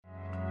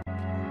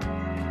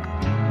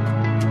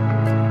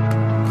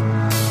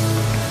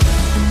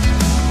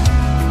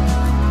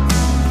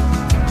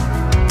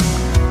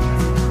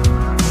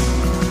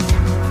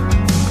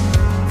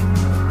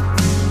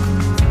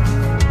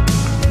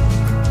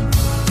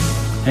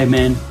Hey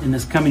man, in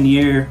this coming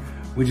year,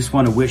 we just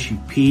want to wish you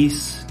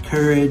peace,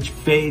 courage,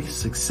 faith,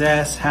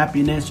 success,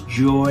 happiness,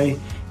 joy,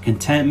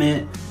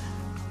 contentment,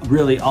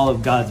 really all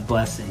of God's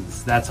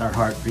blessings. That's our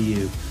heart for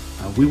you.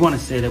 We want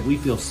to say that we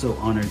feel so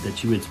honored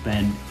that you would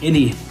spend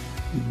any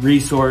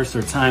resource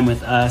or time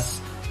with us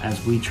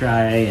as we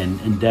try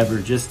and endeavor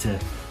just to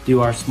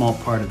do our small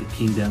part of the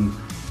kingdom.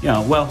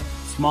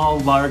 Small,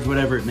 large,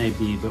 whatever it may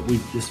be, but we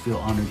just feel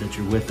honored that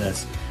you're with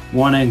us. We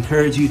want to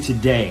encourage you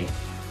today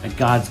that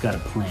God's got a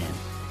plan.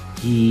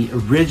 He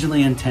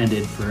originally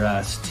intended for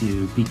us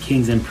to be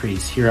kings and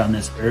priests here on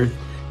this earth,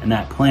 and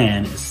that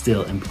plan is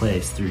still in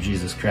place through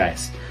Jesus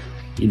Christ.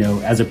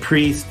 As a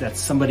priest, that's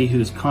somebody who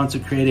is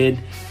consecrated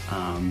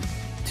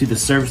to the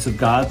service of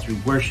God through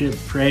worship,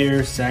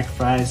 prayer,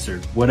 sacrifice, or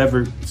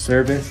whatever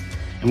service.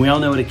 And we all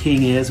know what a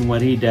king is and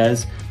what he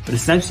does, but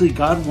essentially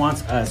God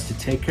wants us to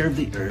take care of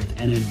the earth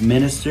and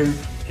administer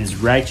his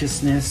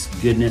righteousness,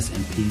 goodness,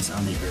 and peace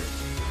on the earth.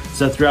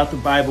 So throughout the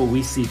Bible,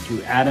 we see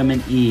through Adam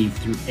and Eve,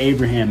 through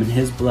Abraham and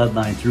his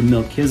bloodline, through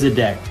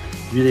Melchizedek,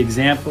 through the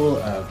example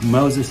of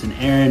Moses and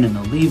Aaron and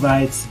the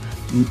Levites,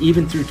 and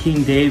even through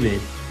King David,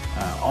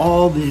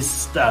 all this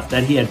stuff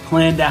that he had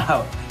planned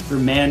out for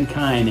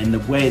mankind and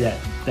the way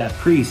that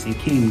priests and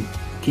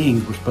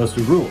kings were supposed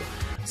to rule.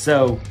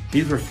 So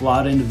these were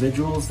flawed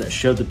individuals that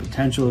showed the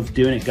potential of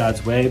doing it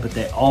God's way, but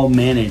they all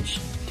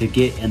managed to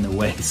get in the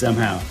way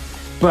somehow.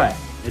 But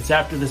it's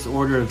after this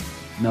order of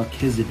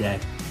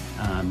Melchizedek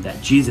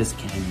that Jesus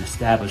came and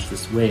established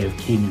this way of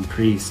king and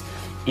priest.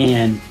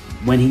 And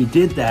when he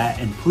did that,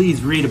 and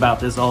please read about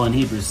this all in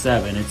Hebrews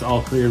 7, it's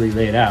all clearly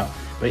laid out,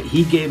 but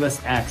he gave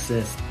us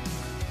access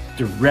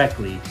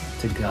directly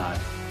to God,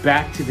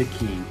 back to the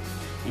king.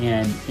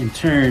 And in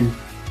turn,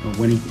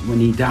 when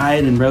he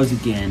died and rose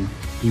again,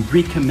 he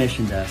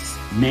recommissioned us,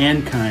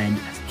 mankind,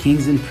 as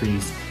kings and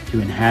priests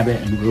to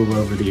inhabit and rule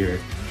over the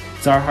earth.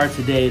 It's our heart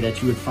today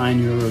that you would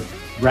find your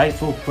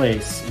rightful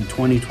place in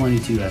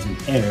 2022 as an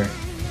heir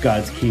of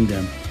God's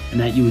kingdom, and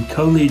that you would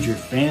co-lead your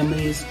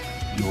families,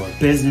 your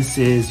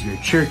businesses, your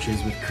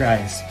churches with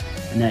Christ,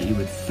 and that you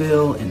would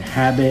fill,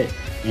 inhabit,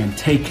 and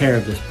take care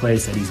of this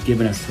place that he's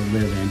given us to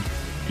live in.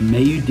 And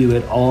may you do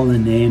it all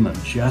in the name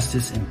of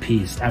justice and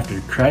peace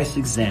after Christ's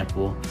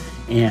example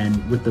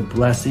and with the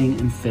blessing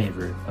and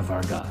favor of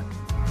our God.